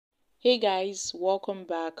Hey guys, welcome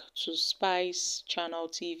back to Spice Channel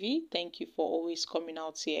TV. Thank you for always coming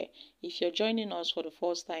out here. If you're joining us for the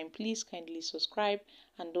first time, please kindly subscribe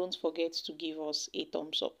and don't forget to give us a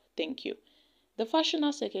thumbs up. Thank you. The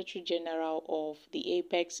National Secretary General of the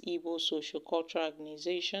Apex Igbo Socio-Cultural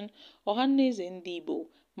Organization, Ohanaeze Ndigbo,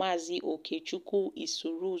 Mazi Okechukwu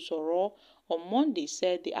Isuru Zoro, on Monday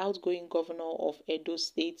said the outgoing governor of Edo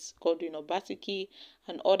State, Godwin Obaseki,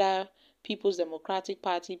 and other People's Democratic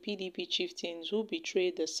Party (PDP) chieftains who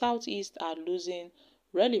betrayed the Southeast are losing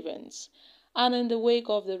relevance. And in the wake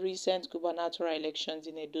of the recent gubernatorial elections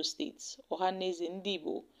in Edo State, Ohanaeze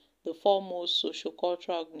Ndigbo, the foremost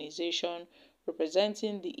socio-cultural organization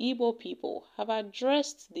representing the Igbo people, have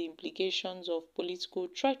addressed the implications of political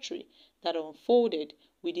treachery that unfolded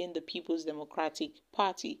within the People's Democratic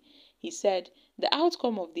Party. He said the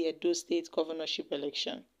outcome of the Edo State governorship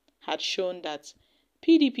election had shown that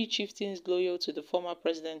PDP chieftains loyal to the former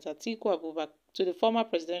presidential candidate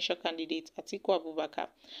Atiku Abubakar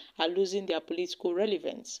are losing their political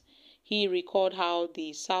relevance. He recalled how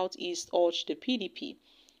the Southeast urged the PDP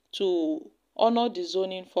to honor the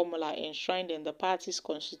zoning formula enshrined in the party's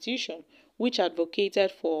constitution, which advocated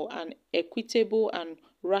for an equitable and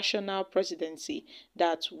rational presidency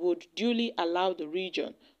that would duly allow the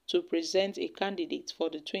region to present a candidate for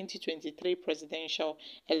the 2023 presidential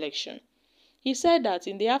election. He said that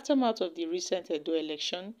in the aftermath of the recent Edo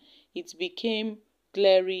election, it became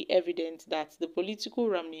glaringly evident that the political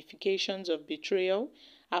ramifications of betrayal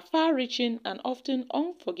are far-reaching and often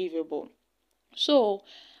unforgivable. So,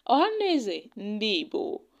 Ohanaeze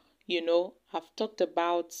Ndigbo, have talked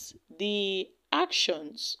about the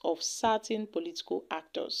actions of certain political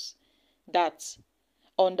actors that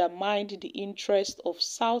undermined the interest of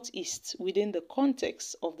Southeast within the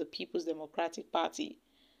context of the People's Democratic Party.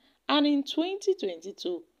 And in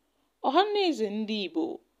 2022, Ohanaeze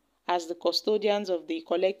Ndigbo, as the custodians of the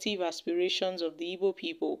collective aspirations of the Igbo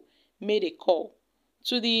people, made a call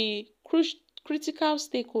to the critical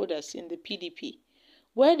stakeholders in the PDP,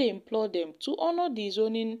 where they implored them to honor the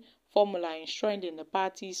zoning formula enshrined in the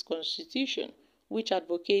party's constitution, which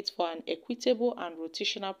advocates for an equitable and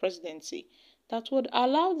rotational presidency that would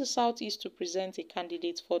allow the Southeast to present a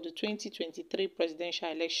candidate for the 2023 presidential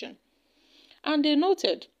election. And they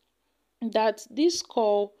noted that this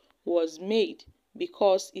call was made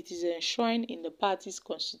because it is enshrined in the party's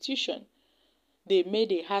constitution. They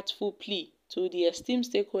made a heartfelt plea to the esteemed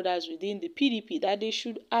stakeholders within the PDP that they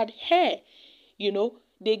should adhere.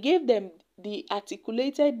 They gave them the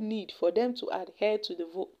articulated need for them to adhere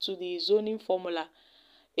to the zoning formula,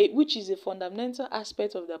 which is a fundamental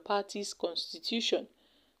aspect of the party's constitution,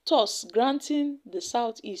 thus granting the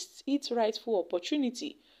Southeast its rightful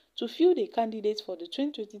opportunity to field a candidate for the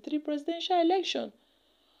 2023 presidential election.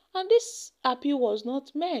 And this appeal was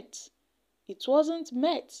not met. It wasn't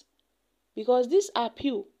met because this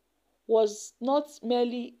appeal was not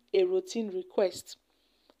merely a routine request.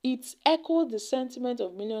 It echoed the sentiment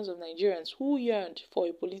of millions of Nigerians who yearned for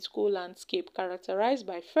a political landscape characterized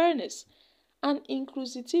by fairness and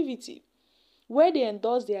inclusivity, where they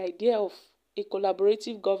endorsed the idea of a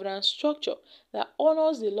collaborative governance structure that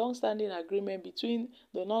honors the long-standing agreement between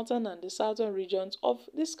the northern and the southern regions of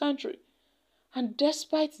this country. And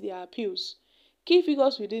despite their appeals, key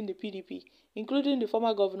figures within the PDP, including the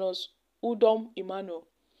former governors Udom Emmanuel,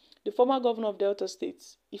 the former governor of Delta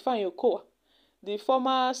State, Ifeanyi Okowa, the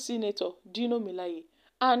former senator Dino Melaye,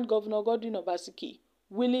 and Governor Godwin Obaseki,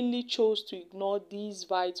 willingly chose to ignore these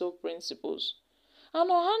vital principles.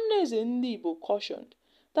 And Ohanaeze Ndigbo cautioned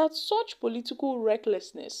that such political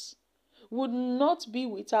recklessness would not be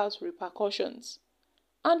without repercussions,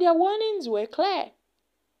 and their warnings were clear.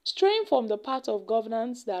 Straying from the path of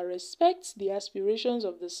governance that respects the aspirations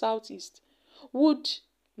of the Southeast would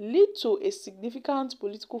lead to a significant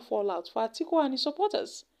political fallout for Atiku and his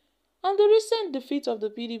supporters. And the recent defeat of the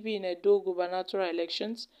PDP in Edo gubernatorial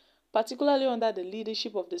elections, particularly under the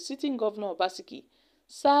leadership of the sitting governor Obaseki,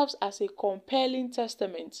 serves as a compelling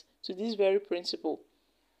testament to this very principle.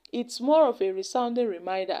 It's more of a resounding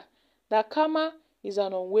reminder that karma is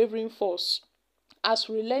an unwavering force, as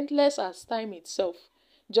relentless as time itself,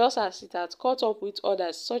 just as it had caught up with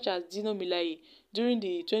others such as Dino Melaye during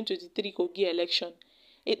the 2023 Kogi election.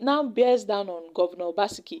 It now bears down on Governor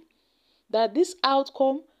Obaseki that this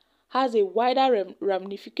outcome has a wider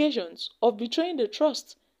ramifications of betraying the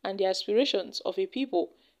trust and the aspirations of a people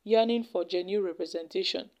yearning for genuine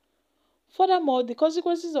representation. Furthermore, the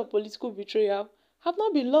consequences of political betrayal have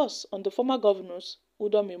not been lost on the former governors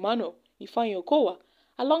Udom Emmanuel, Ifeanyi Okowa,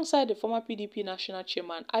 alongside the former PDP national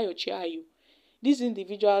chairman Ayoche Ayu. These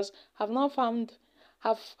individuals have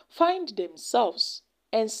find themselves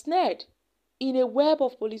ensnared in a web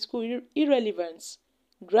of political irrelevance,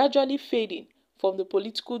 gradually fading from the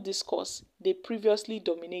political discourse they previously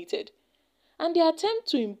dominated. And their attempt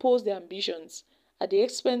to impose their ambitions at the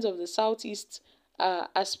expense of the Southeast's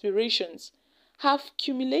aspirations have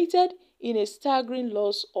culminated in a staggering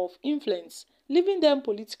loss of influence, leaving them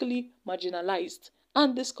politically marginalized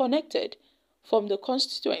and disconnected from the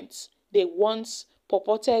constituents they once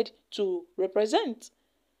purported to represent.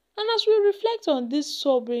 And as we reflect on this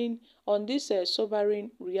sobering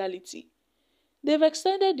reality, they've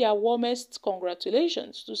extended their warmest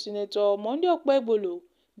congratulations to Senator Monday Okpebholo,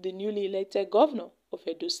 the newly elected governor of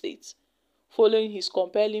Edo State, following his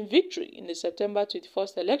compelling victory in the September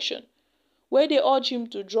 21st election, where they urge him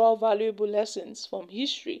to draw valuable lessons from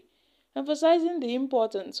history, emphasizing the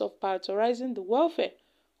importance of prioritizing the welfare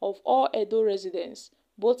of all Edo residents,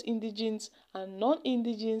 both indigenes and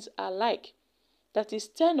non-indigenes alike, that his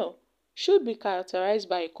tenure should be characterized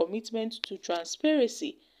by a commitment to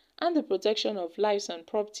transparency and the protection of lives and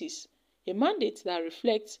properties, a mandate that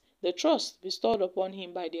reflects the trust bestowed upon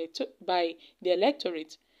him by the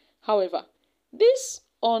electorate. However, this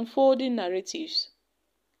unfolding narrative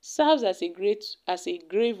serves as a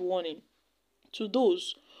grave warning to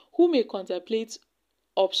those who may contemplate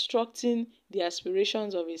obstructing the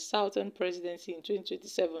aspirations of a Southern presidency in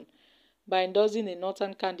 2027 by endorsing a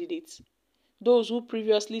Northern candidate. Those who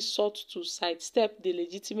previously sought to sidestep the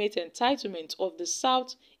legitimate entitlement of the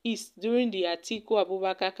South-East during the Atiku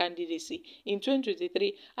Abubakar candidacy in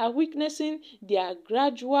 2023 are witnessing their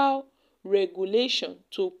gradual regulation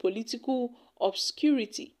to political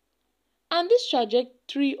obscurity. And this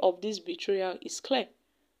trajectory of this betrayal is clear,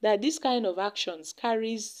 that this kind of actions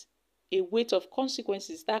carries a weight of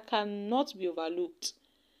consequences that cannot be overlooked.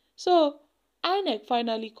 So, INEC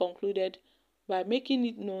finally concluded by making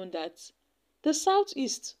it known that the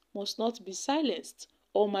Southeast must not be silenced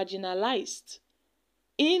or marginalized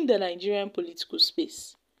in the Nigerian political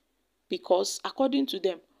space because, according to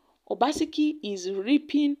them, Obaseki is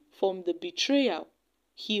reaping from the betrayal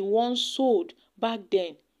he once sowed back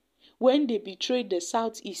then when they betrayed the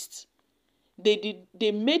Southeast.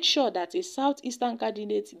 They made sure that a Southeastern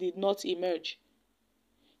candidate did not emerge.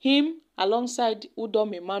 Him, alongside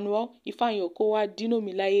Udom Emmanuel, Ifeanyi Okowa, Dino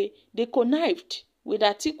Melaye, they connived with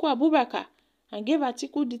Atiku Abubakar and gave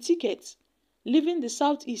Atiku the ticket, leaving the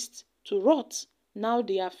Southeast to rot. Now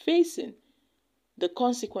they are facing the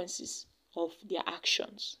consequences of their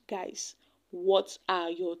actions. Guys, what are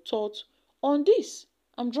your thoughts on this?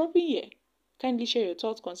 I'm dropping here. Kindly share your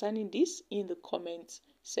thoughts concerning this in the comment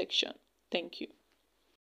section. Thank you.